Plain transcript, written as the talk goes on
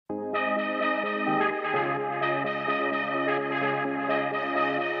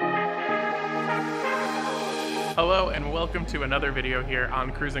Hello and welcome to another video here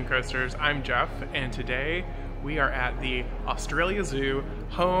on Cruising Coasters. I'm Jeff, and today we are at the Australia Zoo,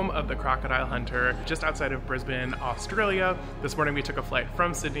 home of the crocodile hunter, just outside of Brisbane, Australia. This morning we took a flight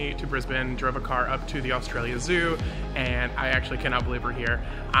from Sydney to Brisbane, drove a car up to the Australia Zoo, and I actually cannot believe we're here.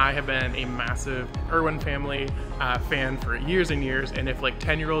 I have been a massive Irwin family fan for years and years, and if like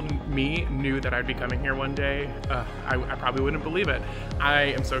 10-year-old me knew that I'd be coming here one day, I probably wouldn't believe it. I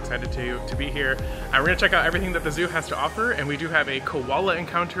am so excited to be here. We're gonna check out everything that the zoo has to offer, and we do have a koala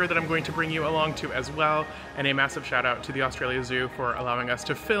encounter that I'm going to bring you along to as well, and a massive shout out to the Australia Zoo for allowing us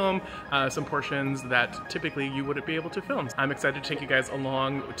to film some portions that typically you wouldn't be able to film. I'm excited to take you guys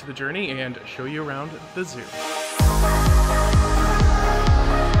along to the journey and show you around the zoo.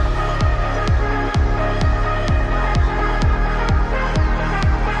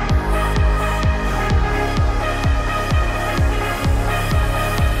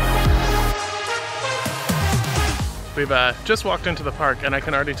 We've just walked into the park, and I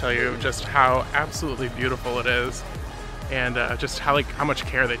can already tell you just how absolutely beautiful it is, and just how much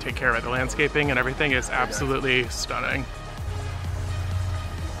care they take care of it. The landscaping and everything is absolutely stunning.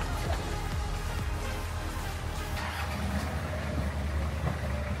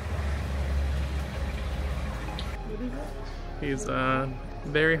 He's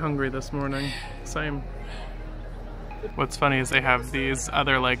very hungry this morning. Same. What's funny is they have these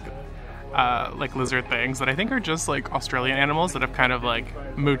other like lizard things that I think are just like Australian animals that have kind of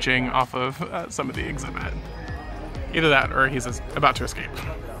like mooching off of some of the exhibit. Either that or he's about to escape.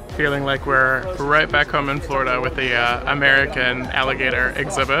 Feeling like we're right back home in Florida with the American alligator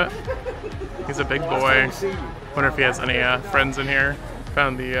exhibit. He's a big boy. Wonder if he has any friends in here.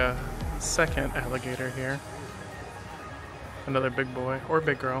 Found the second alligator here. Another big boy or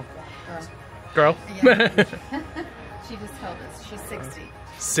big girl. Girl? Yeah. She just told us she's 60.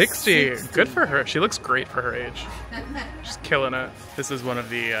 60. Good for her. She looks great for her age. She's killing it. This is one of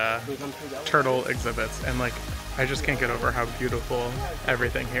the turtle exhibits, and like I just can't get over how beautiful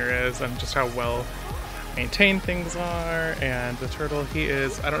everything here is and just how well maintained things are. And the turtle, he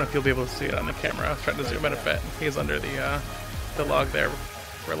is, I don't know if you'll be able to see it on the camera. I was trying to zoom in a bit. He's under the log there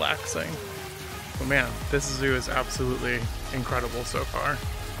relaxing. But man, this zoo is absolutely incredible so far.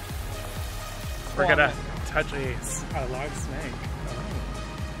 We're gonna touch a log snake.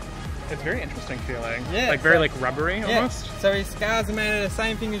 It's very interesting feeling. Yeah. Like very like rubbery almost. So his scars are made of the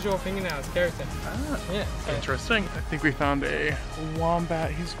same thing as your fingernails, keratin. Ah, yeah. So. Interesting. I think we found a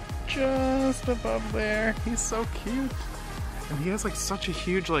wombat. He's just above there. He's so cute. And he has like such a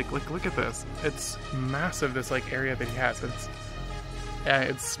huge look at this. It's massive, this like area that he has.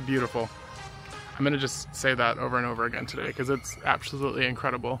 It's beautiful. I'm gonna just say that over and over again today because it's absolutely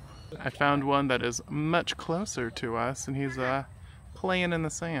incredible. I found one that is much closer to us, and he's playing in the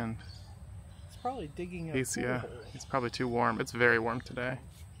sand. He's probably digging a He's probably too warm. It's very warm today.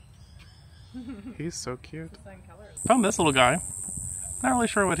 He's so cute. Found this little guy. Not really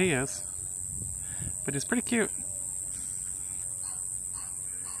sure what he is, but he's pretty cute.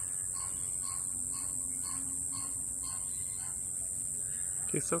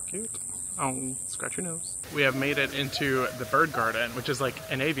 He's so cute. Oh, scratch your nose. We have made it into the bird garden, which is like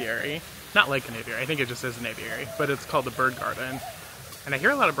an aviary. Not like an aviary, I think it just is an aviary, but it's called the bird garden. And I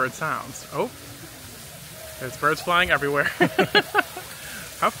hear a lot of bird sounds. Oh, there's birds flying everywhere.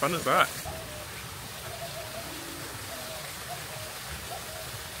 How fun is that?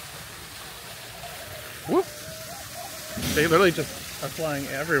 Whoop! They literally just are flying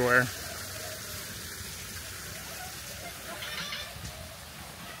everywhere.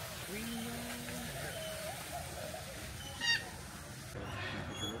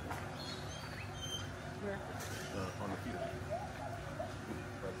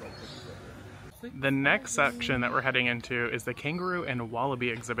 The next section that we're heading into is the kangaroo and wallaby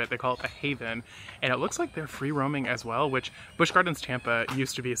exhibit. They call it the Haven, and it looks like they're free roaming as well, which Busch Gardens Tampa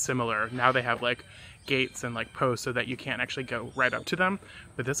used to be similar. Now they have like gates and like posts so that you can't actually go right up to them,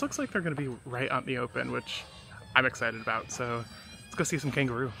 but this looks like they're going to be right out in the open, which I'm excited about. So let's go see some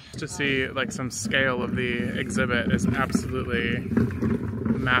kangaroo. To see like some scale of the exhibit is absolutely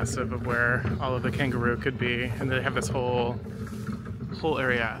massive of where all of the kangaroo could be, and they have this whole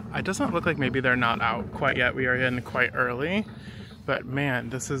area. It does not look like maybe they're not out quite yet. We are in quite early, but man,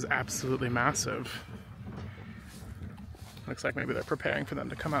 this is absolutely massive. Looks like maybe they're preparing for them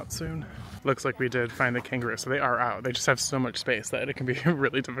to come out soon. Looks like we did find the kangaroo, so they are out. They just have so much space that it can be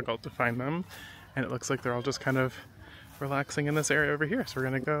really difficult to find them, and it looks like they're all just kind of relaxing in this area over here. So we're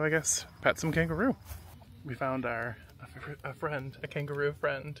gonna go, I guess, pet some kangaroo. We found a kangaroo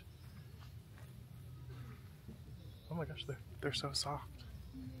friend. Oh my gosh, they're so soft.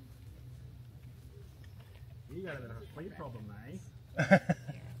 You got a bit of a sleep problem, eh?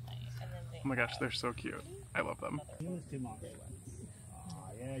 Oh my gosh, they're so cute. I love them. Too much.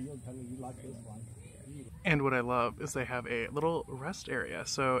 Yeah, you'll tell me you like this one. And what I love is they have a little rest area.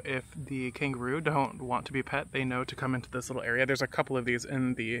 So if the kangaroo don't want to be pet, they know to come into this little area. There's a couple of these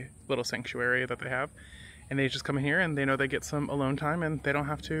in the little sanctuary that they have. And they just come in here and they know they get some alone time and they don't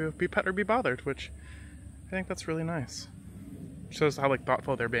have to be pet or be bothered, which I think that's really nice. Shows how like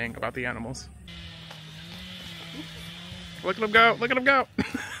thoughtful they're being about the animals. Look at him go! Look at him go!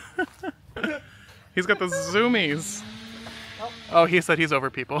 He's got the zoomies. Oh, he said he's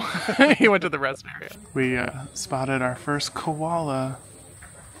over people. He went to the rest area. We spotted our first koala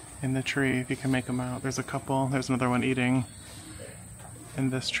in the tree, if you can make them out. There's a couple. There's another one eating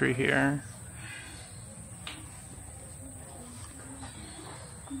in this tree here.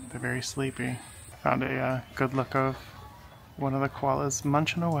 They're very sleepy. Found a good look of one of the koalas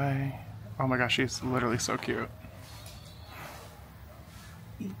munching away. Oh my gosh, she's literally so cute.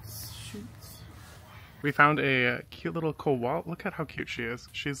 Eats, shoots. We found a cute little koala. Look at how cute she is.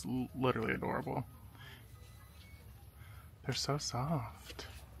 She's literally adorable. They're so soft.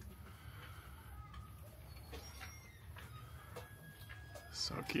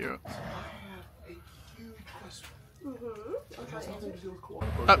 So cute.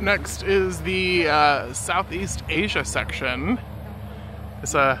 Up next is the Southeast Asia section.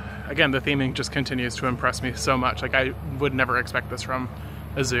 It's again, the theming just continues to impress me so much. Like, I would never expect this from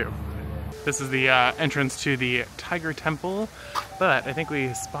a zoo. This is the entrance to the Tiger Temple, but I think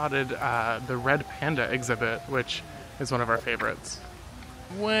we spotted the Red Panda exhibit, which is one of our favorites.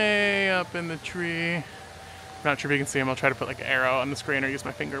 Way up in the tree. I'm not sure if you can see him. I'll try to put like an arrow on the screen or use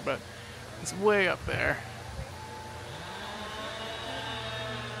my finger, but it's way up there.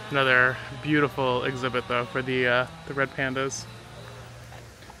 Another beautiful exhibit though for the red pandas.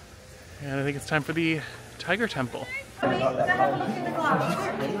 And I think it's time for the Tiger Temple. Benny,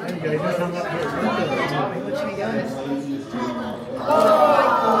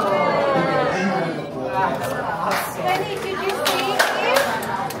 did you see it?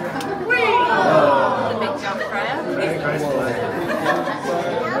 The big jump fryer.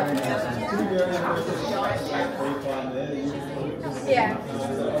 Yeah.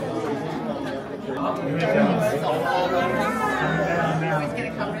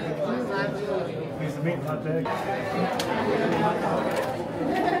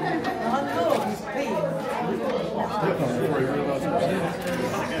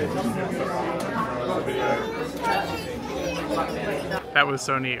 That was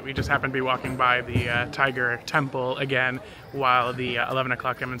so neat. We just happened to be walking by the Tiger Temple again while the 11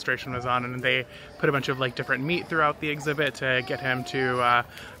 o'clock demonstration was on, and they put a bunch of like different meat throughout the exhibit to get him to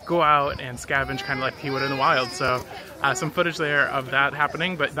go out and scavenge kind of like he would in the wild. So some footage there of that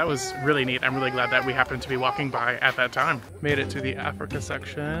happening, but that was really neat. I'm really glad that we happened to be walking by at that time. Made it to the Africa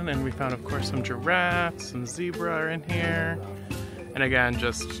section, and we found, of course, some giraffes, some zebra are in here. And again,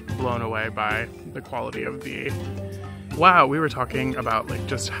 just blown away by the quality of the... Wow, we were talking about like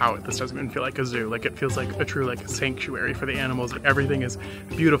just how this doesn't even feel like a zoo. Like, it feels like a true like sanctuary for the animals. Everything is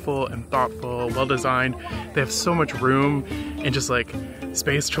beautiful and thoughtful, well designed. They have so much room and just like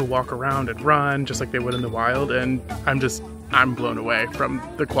space to walk around and run just like they would in the wild. And I'm blown away from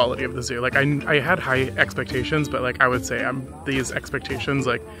the quality of the zoo. Like, I had high expectations, but like I would say these expectations,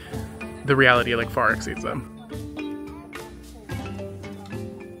 like the reality like far exceeds them.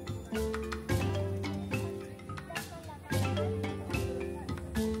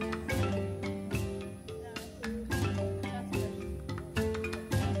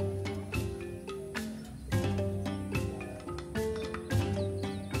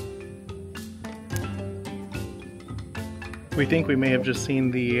 We think we may have just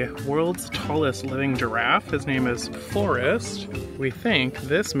seen the world's tallest living giraffe. His name is Forrest. We think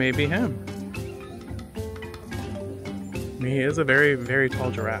this may be him. He is a very, very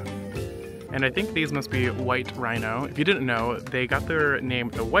tall giraffe. And I think these must be white rhino. If you didn't know, they got their name,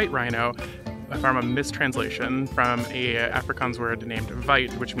 the white rhino, from a mistranslation from a Afrikaans word named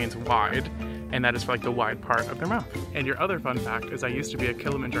wijd, which means wide. And that is for like the wide part of their mouth. And your other fun fact is I used to be a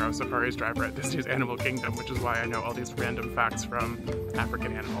Kilimanjaro safaris driver at Disney's Animal Kingdom, which is why I know all these random facts from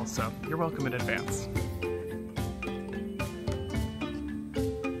African animals, so you're welcome in advance.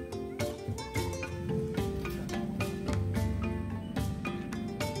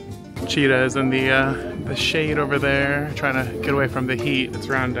 Cheetah is in the shade over there, trying to get away from the heat. It's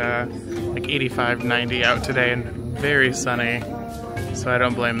around like 85, 90 out today and very sunny. So I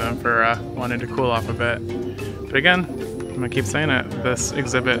don't blame them for wanting to cool off a bit. But again, I'm gonna keep saying it, this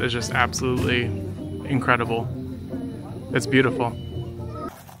exhibit is just absolutely incredible. It's beautiful.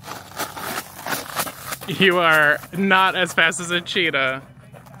 You are not as fast as a cheetah.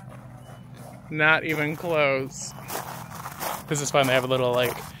 Not even close. This is fun. They have a little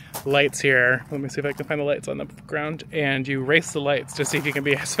like lights here. Let me see if I can find the lights on the ground. And you race the lights to see if you can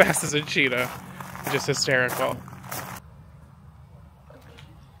be as fast as a cheetah. Just hysterical.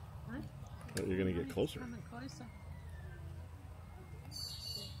 You're gonna get closer.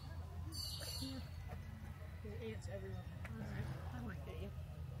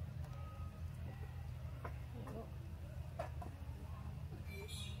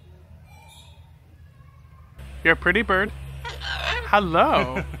 You're a pretty bird.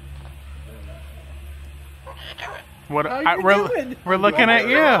 Hello. What we're looking at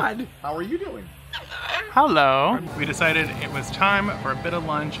you. How are you doing? Hello. We decided it was time for a bit of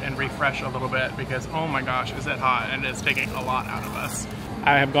lunch and refresh a little bit because oh my gosh, is it hot and it's taking a lot out of us.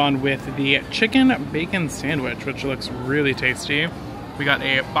 I have gone with the chicken bacon sandwich, which looks really tasty. We got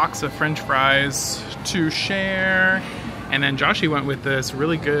a box of French fries to share. And then Joshy went with this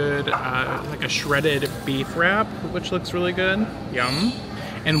really good, like a shredded beef wrap, which looks really good. Yum.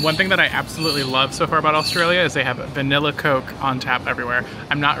 And one thing that I absolutely love so far about Australia is they have vanilla Coke on tap everywhere.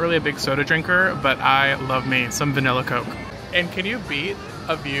 I'm not really a big soda drinker, but I love me some vanilla Coke. And can you beat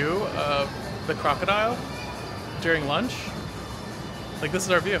a view of the crocodile during lunch? Like, this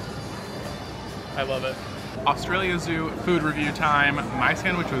is our view. I love it. Australia Zoo food review time. My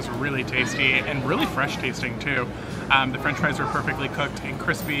sandwich was really tasty and really fresh tasting too. The French fries were perfectly cooked and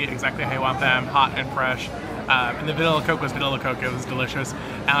crispy, exactly how you want them, hot and fresh. And the vanilla Coke was vanilla Coke, it was delicious.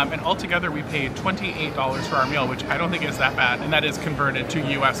 And altogether we paid $28 for our meal, which I don't think is that bad, and that is converted to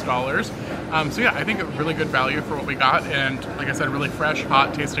US dollars. So yeah, I think a really good value for what we got, and like I said, really fresh,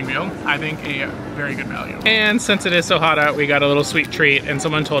 hot tasting meal. I think a very good value. And since it is so hot out, we got a little sweet treat, and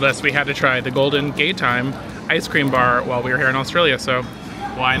someone told us we had to try the Golden Gaytime ice cream bar while we were here in Australia, so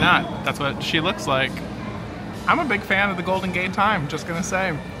why not? That's what she looks like. I'm a big fan of the Golden Gaytime, just gonna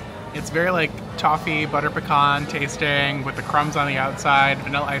say. It's very like toffee, butter pecan tasting with the crumbs on the outside,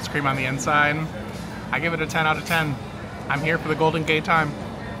 vanilla ice cream on the inside. I give it a 10 out of 10. I'm here for the Golden Gaytime.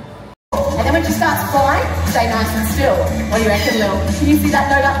 And then when she starts flying, stay nice and still. What do you reckon, Lil? Can you see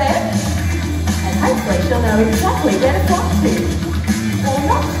that note up there? And hopefully she'll know exactly where to fly to. Or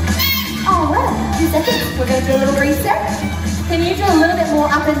not. Oh well, 2 seconds. We're going to do a little reset. Can you do a little bit more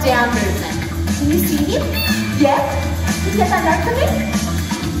up and down movement? Can you see him? Yeah? Can you get that note for me?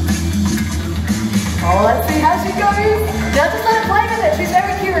 Oh, let's see how she goes. Now just let her play with it. She's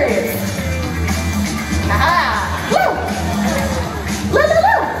very curious. Aha! Woo!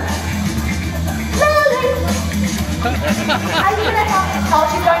 Lulu! Lily! Are you gonna help? Oh,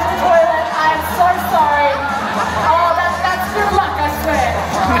 she's going to the toilet. I'm so sorry. Oh, that's good luck, I swear.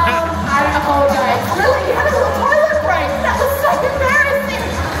 I apologize. Lily, you had a little toilet break. That was so embarrassing.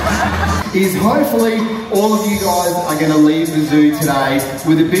 Is hopefully all of you guys are going to leave the zoo today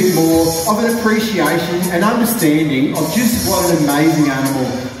with a bit more of an appreciation and understanding of just what an amazing animal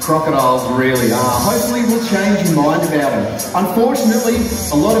crocodiles really are. Hopefully we'll change your mind about them. Unfortunately,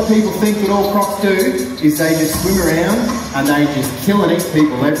 a lot of people think that all crocs do is they just swim around and they just kill and eat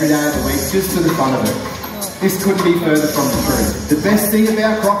people every day of the week just for the fun of it. This couldn't be further from the truth. The best thing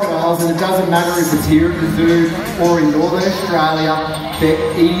about crocodiles, and it doesn't matter if it's here at the zoo or in Northern Australia, they're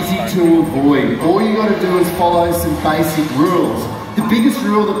easy to avoid. All you got to do is follow some basic rules. The biggest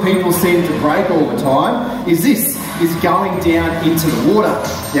rule that people seem to break all the time is this, is going down into the water.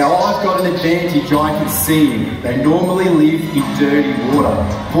 Now I've got an advantage, I can see them. They normally live in dirty water.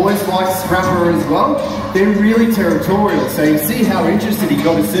 Boys like Scrapper as well, they're really territorial. So you see how interested he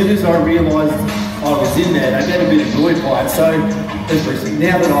got as soon as I realised I was in there. They get a bit annoyed by it. So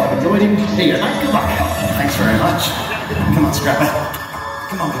now that I've annoyed him, here you go, mate, come on. Thanks very much. Come on, Scrapper.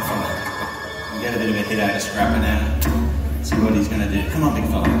 Come on, big fella. We'll get a bit of a hit out of Scrapper now. See what he's going to do. Come on, big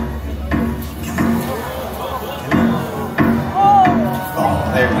fella. Come on.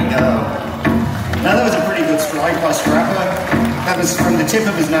 Oh, there we go. Now that was a pretty good strike by Scrapper. That was from the tip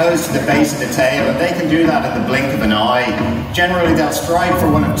of his nose to the base of the tail, and they can do that at the blink of an eye. Generally, they'll strike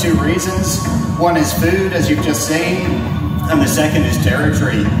for one of 2 reasons. One is food, as you've just seen, and the second is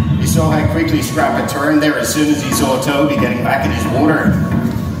territory. You saw how quickly Scrapper turned there as soon as he saw Toby getting back in his water.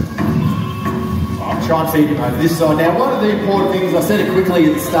 I'll try and feed him over this side. Now, one of the important things, I said it quickly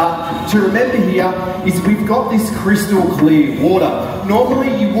at the start, to remember here is we've got this crystal clear water.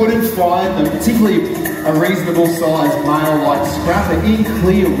 Normally you wouldn't find them, particularly a reasonable sized male like Scrapper, in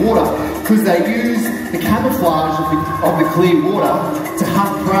clear water because they use the camouflage of the clear water to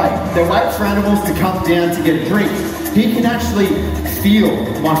hunt prey. They wait for animals to come down to get a drink. He can actually feel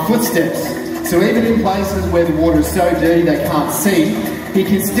my footsteps. So even in places where the water is so dirty they can't see, he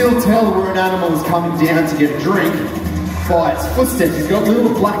can still tell where an animal is coming down to get a drink by its footsteps. He's got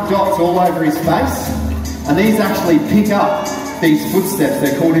little black dots all over his face, and these actually pick up these footsteps.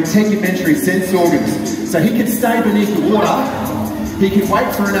 They're called integumentary sense organs. So he can stay beneath the water, he can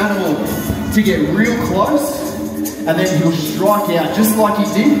wait for an animal to get real close, and then he'll strike out just like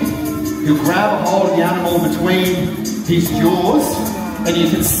he did. He'll grab a hold of the animal between his jaws, and you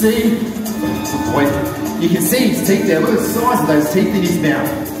can see, you can see his teeth there. Look at the size of those teeth in his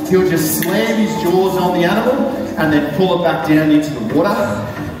mouth. He'll just slam his jaws on the animal and then pull it back down into the water.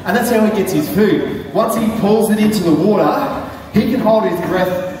 And that's how he gets his food. Once he pulls it into the water, he can hold his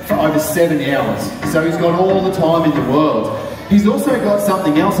breath for over 7 hours. So he's got all the time in the world. He's also got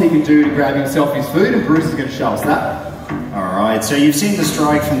something else he can do to grab himself his food, and Bruce is going to show us that. Alright, so you've seen the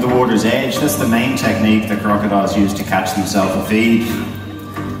strike from the water's edge. That's the main technique that crocodiles use to catch themselves a feed.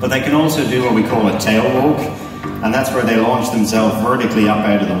 But they can also do what we call a tail walk, and that's where they launch themselves vertically up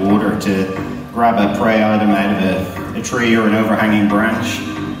out of the water to grab a prey item out of a tree or an overhanging branch.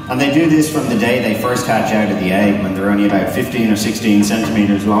 And they do this from the day they first hatch out of the egg, when they're only about 15 or 16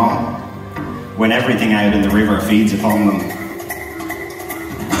 centimetres long, when everything out in the river feeds upon them.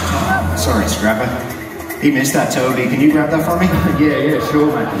 Sorry, Scrapper. He missed that, Toby. Can you grab that for me? Yeah, sure,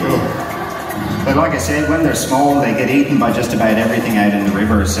 mate. Sure. But like I said, when they're small, they get eaten by just about everything out in the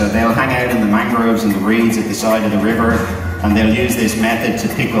river. So they'll hang out in the mangroves and the reeds at the side of the river, and they'll use this method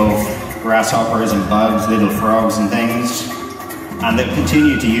to pick off grasshoppers and bugs, little frogs and things. And they'll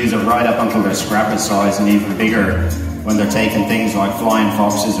continue to use it right up until they're Scrapper size and even bigger when they're taking things like flying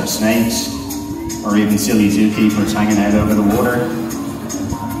foxes or snakes, or even silly zookeepers hanging out over the water.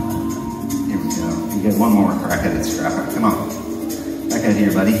 Here we go. You get one more crack at it, Scrapper. Come on. Back out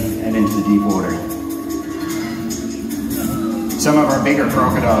here, buddy. Out into the deep water. Some of our bigger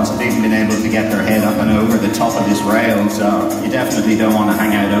crocodiles have even been able to get their head up and over the top of this rail, so you definitely don't want to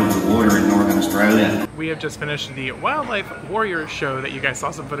hang out over the water in northern Australia. We have just finished the Wildlife Warriors show that you guys saw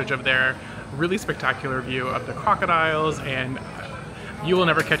some footage of there. Really spectacular view of the crocodiles, and you will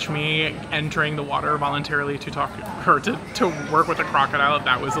never catch me entering the water voluntarily to talk or to work with a crocodile.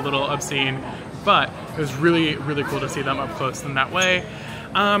 That was a little obscene, but it was really, really cool to see them up close in that way.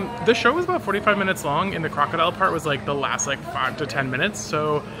 The show was about 45 minutes long, and the crocodile part was like the last like 5 to 10 minutes.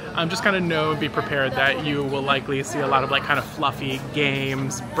 So just kind of be prepared that you will likely see a lot of like kind of fluffy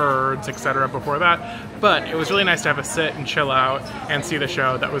games, birds, etc. before that. But it was really nice to have a sit and chill out and see the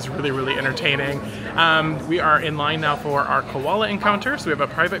show. That was really, really entertaining. We are in line now for our koala encounter. So we have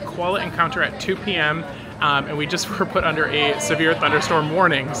a private koala encounter at 2 p.m. And we just were put under a severe thunderstorm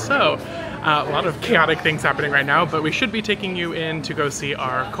warning. So a lot of chaotic things happening right now, but we should be taking you in to go see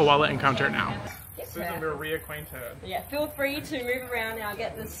our koala encounter now. Susan, we're reacquainted. Yeah, feel free to move around now,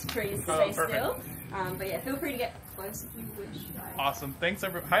 get this tree to stay still. But yeah, feel free to get close if you wish. Awesome. Thanks,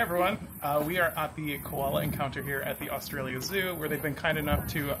 Hi everyone. We are at the koala encounter here at the Australia Zoo, where they've been kind enough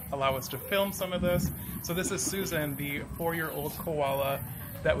to allow us to film some of this. So this is Susan, the 4-year-old koala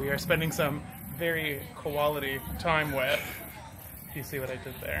that we are spending some very koality time with. You see what I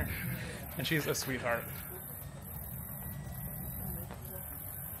did there? And she's a sweetheart.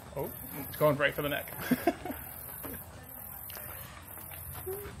 Oh, going right for the neck.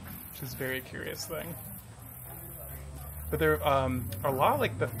 She's a very curious thing. But they're a lot,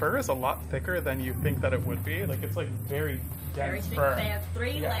 like the fur is a lot thicker than you think that it would be. Like it's like very dense fur. They have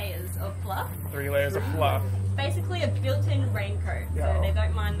 3 layers of fluff. 3 layers of fluff. Basically a built-in raincoat, so they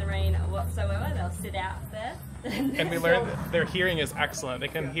don't mind the rain whatsoever. They'll sit out there. And we learned that their hearing is excellent. They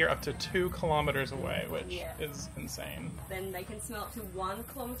can hear up to 2 kilometers away, which is insane. Then they can smell up to 1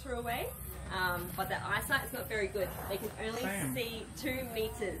 kilometer away, but their eyesight is not very good. They can only see 2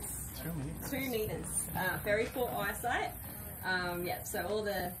 meters. 2 meters. Very poor eyesight. Yeah, so all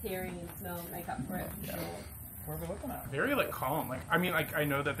the hearing and smell make up for it. Yeah. What are we looking at? Very like calm. Like I mean, like I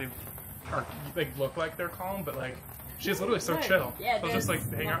know that they look like they're calm, but like she's literally so chill. Yeah, so just like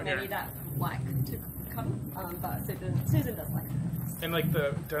hang out maybe here. that like to come, but Susan does like it. And like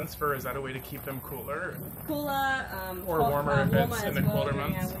the dense fur, is that a way to keep them cooler? Cooler, or warmer if it's in the colder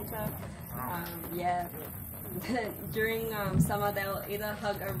months. Yeah. During summer, they'll either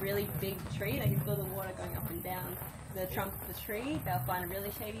hug a really big tree. They can feel the water going up and down the trunk of the tree. They'll find a really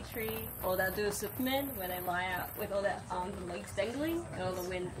shady tree, or they'll do a Superman where they lie out with all their arms and legs dangling, and all the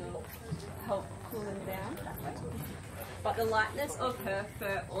wind will help cool them down that way. But the lightness of her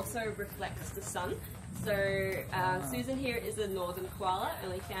fur also reflects the sun. So Susan here is a northern koala,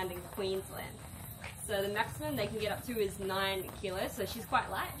 only found in Queensland. So the maximum they can get up to is 9 kilos. So she's quite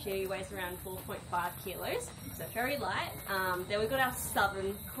light. She weighs around 4.5 kilos. So very light. Then we've got our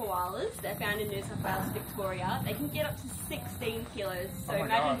southern koalas. They're found in New South Wales, Victoria. They can get up to 16 kilos. So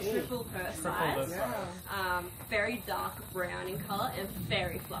imagine triple her size. Very dark brown in colour and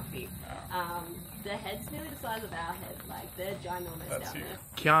very fluffy. The head's nearly the size of our head. Like, they're ginormous down there.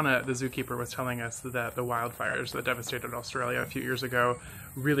 Kiana, the zookeeper, was telling us that the wildfires that devastated Australia a few years ago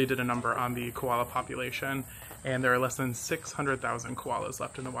really did a number on the koala population, and there are less than 600,000 koalas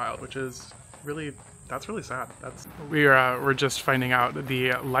left in the wild, which is really, that's really sad. We're just finding out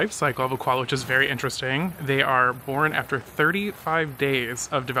the life cycle of a koala, which is very interesting. They are born after 35 days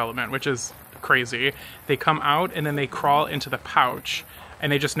of development, which is crazy. They come out and then they crawl into the pouch,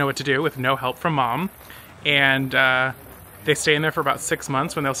 and they just know what to do with no help from mom. And they stay in there for about 6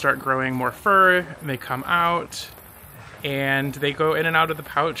 months when they'll start growing more fur, and they come out and they go in and out of the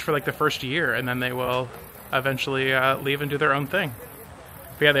pouch for like the first year, and then they will eventually leave and do their own thing.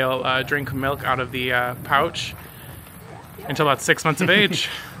 But yeah, they'll drink milk out of the pouch until about 6 months of age.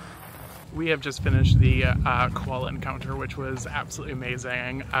 We have just finished the koala encounter, which was absolutely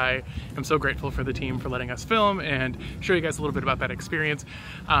amazing. I am so grateful for the team for letting us film and show you guys a little bit about that experience.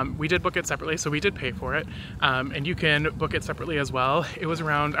 We did book it separately, so we did pay for it. And you can book it separately as well. It was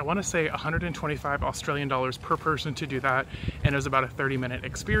around, I want to say, 125 Australian dollars per person to do that, and it was about a 30-minute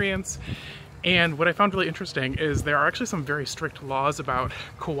experience. And what I found really interesting is there are actually some very strict laws about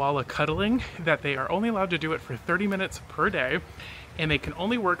koala cuddling, that they are only allowed to do it for 30 minutes per day, and they can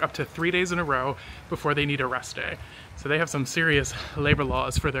only work up to 3 days in a row before they need a rest day. So they have some serious labor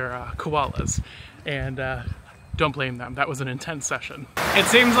laws for their koalas, and don't blame them. That was an intense session. It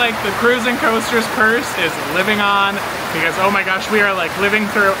seems like the Cruiseandcoasters curse is living on, because oh my gosh, we are like living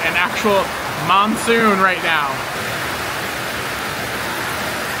through an actual monsoon right now.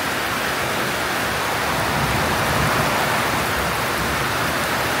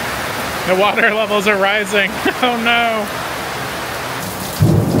 The water levels are rising. Oh no.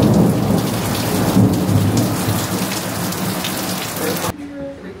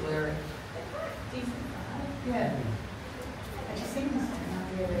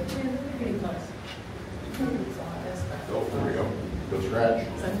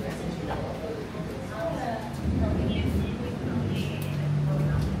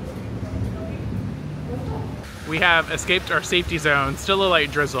 We have escaped our safety zone, still a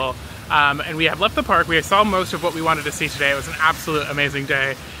light drizzle, and we have left the park. We saw most of what we wanted to see today. It was an absolute amazing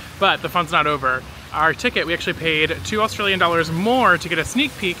day, but the fun's not over. Our ticket, we actually paid 2 Australian dollars more to get a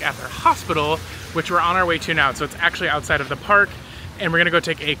sneak peek at their hospital, which we're on our way to now. So it's actually outside of the park, and we're gonna go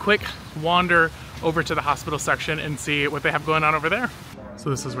take a quick wander over to the hospital section and see what they have going on over there. So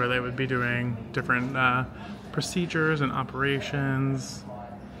this is where they would be doing different procedures and operations.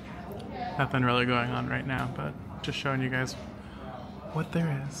 Nothing really going on right now, but just showing you guys what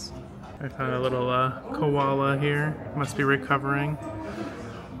there is. I found a little koala here. Must be recovering.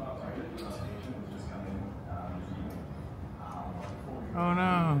 Oh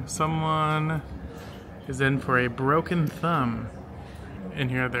no, someone is in for a broken thumb. In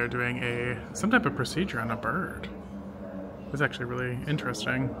here they're doing some type of procedure on a bird. It's actually really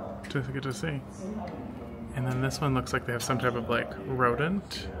interesting to get to see. And then this one looks like they have some type of like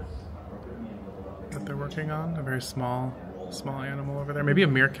rodent that they're working on. A very small animal over there. Maybe a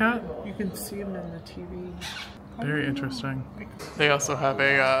meerkat? You can see them in the TV. Very interesting. They also have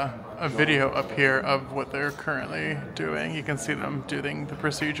a video up here of what they're currently doing. You can see them doing the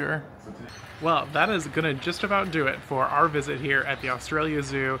procedure. Well, that is gonna just about do it for our visit here at the Australia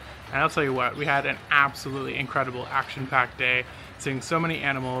Zoo. And I'll tell you what, we had an absolutely incredible action-packed day, seeing so many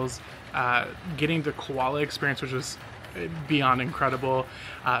animals, getting the koala experience, which was beyond incredible,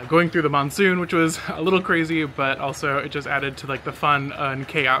 going through the monsoon, which was a little crazy, but also it just added to like the fun and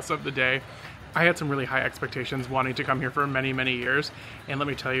chaos of the day. I had some really high expectations wanting to come here for many, many years, and let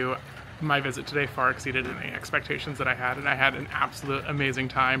me tell you, my visit today far exceeded any expectations that I had, and I had an absolute amazing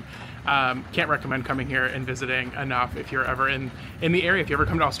time. Can't recommend coming here and visiting enough if you're ever in the area. If you ever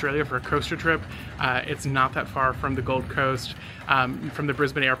come to Australia for a coaster trip, it's not that far from the Gold Coast. From the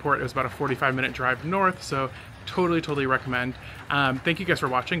Brisbane airport, it was about a 45-minute drive north, so totally recommend. Thank you guys for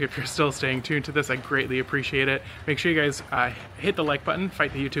watching. If you're still staying tuned to this, I greatly appreciate it. Make sure you guys hit the like button,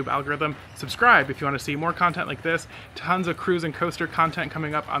 fight the YouTube algorithm, subscribe if you want to see more content like this. Tons of cruise and coaster content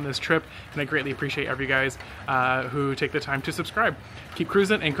coming up on this trip, and I greatly appreciate every guys who take the time to subscribe. Keep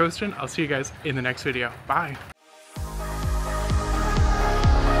cruising and coasting. I'll see you guys in the next video. Bye.